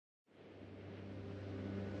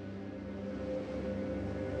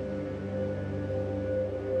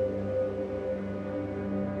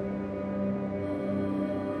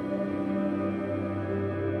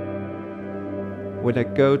When I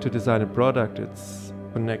go to design a product, it's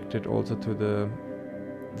connected also to the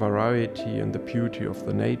variety and the beauty of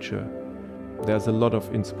the nature. There's a lot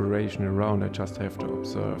of inspiration around, I just have to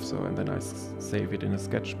observe. And then I save it in a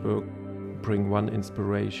sketchbook, bring one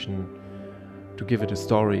inspiration to give it a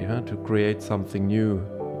story, to create something new,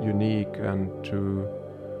 unique, and to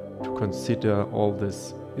consider all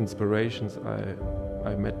these inspirations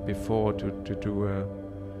I met before to do a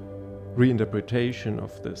reinterpretation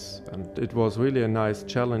of this. And it was really a nice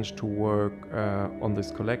challenge to work on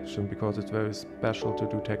this collection, because it's very special to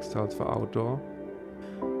do textiles for outdoor.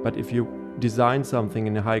 But if you design something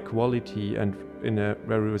in a high quality and in a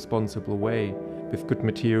very responsible way with good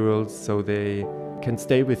materials, so they can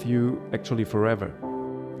stay with you actually forever.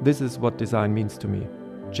 This is what design means to me.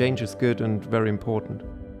 Change is good and very important.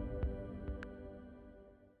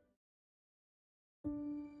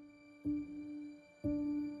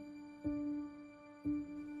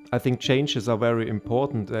 I think changes are very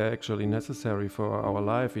important. They're actually necessary for our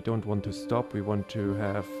life. We don't want to stop. We want to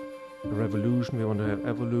have a revolution. We want to have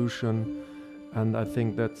evolution. And I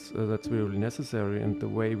think that's really necessary. And the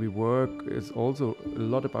way we work is also a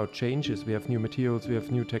lot about changes. We have new materials, we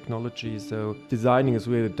have new technologies. So designing is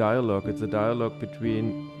really a dialogue. It's a dialogue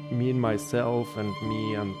between me and myself, and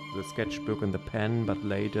me and the sketchbook and the pen. But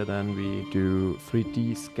later then we do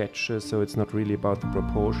 3D sketches. So it's not really about the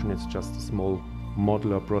proportion. It's just a small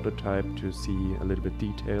model or prototype to see a little bit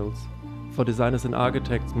details. For designers and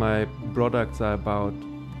architects, my products are about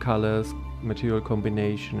colors, material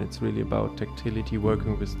combination. It's really about tactility,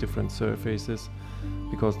 working with different surfaces,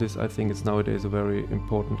 because this, I think, is nowadays a very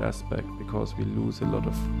important aspect, because we lose a lot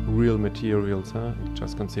of real materials,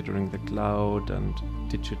 just considering the cloud and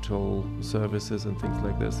digital services and things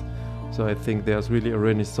like this. So I think there's really a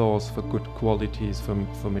renaissance for good qualities,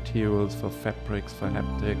 for materials, for fabrics, for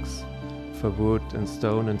haptics, for wood and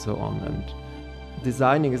stone and so on. And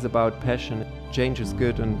designing is about passion. Change is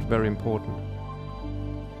good and very important.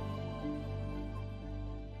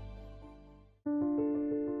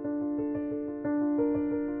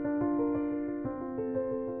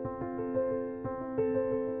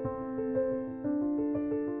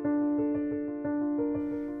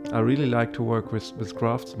 I really like to work with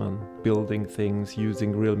craftsmen, building things,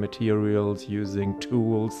 using real materials, using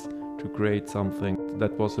tools to create something.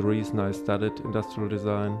 That was the reason I studied industrial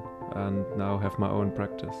design and now have my own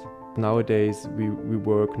practice. Nowadays we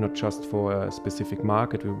work not just for a specific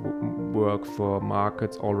market, we work for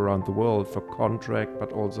markets all around the world, for contract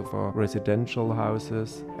but also for residential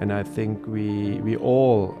houses. And I think we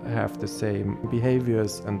all have the same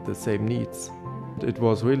behaviors and the same needs. It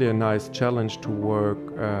was really a nice challenge to work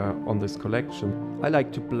on this collection. I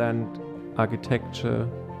like to blend architecture,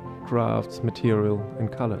 crafts, material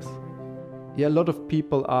and colors. Yeah, a lot of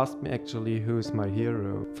people ask me actually who's my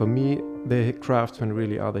hero. For me, the craftsmen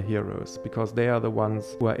really are the heroes, because they are the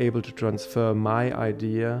ones who are able to transfer my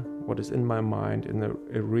idea, what is in my mind, in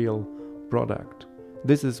a real product.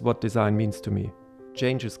 This is what design means to me.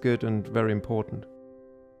 Change is good and very important.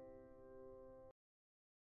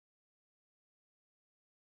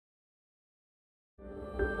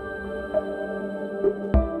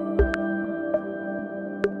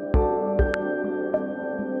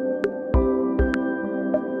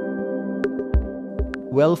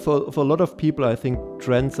 Well, for a lot of people, I think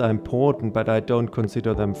trends are important, but I don't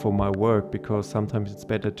consider them for my work, because sometimes it's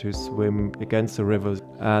better to swim against the river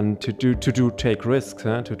and to take risks,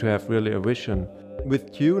 to have really a vision.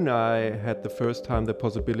 With Tune, I had the first time the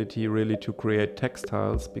possibility really to create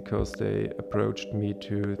textiles, because they approached me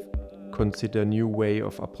to consider a new way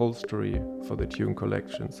of upholstery for the Tune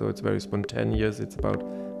collection. So it's very spontaneous, it's about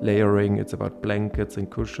layering, it's about blankets and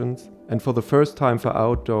cushions. And for the first time for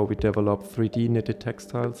outdoor, we developed 3D knitted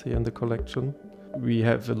textiles here in the collection. We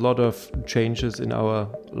have a lot of changes in our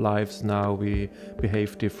lives now. We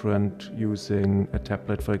behave different using a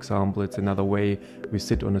tablet, for example. It's another way we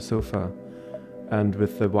sit on a sofa. And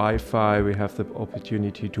with the Wi-Fi, we have the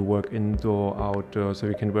opportunity to work indoor, outdoor, so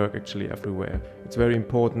we can work actually everywhere. It's very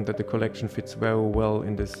important that the collection fits very well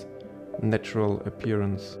in this natural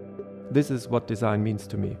appearance. This is what design means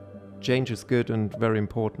to me. Change is good and very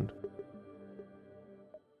important.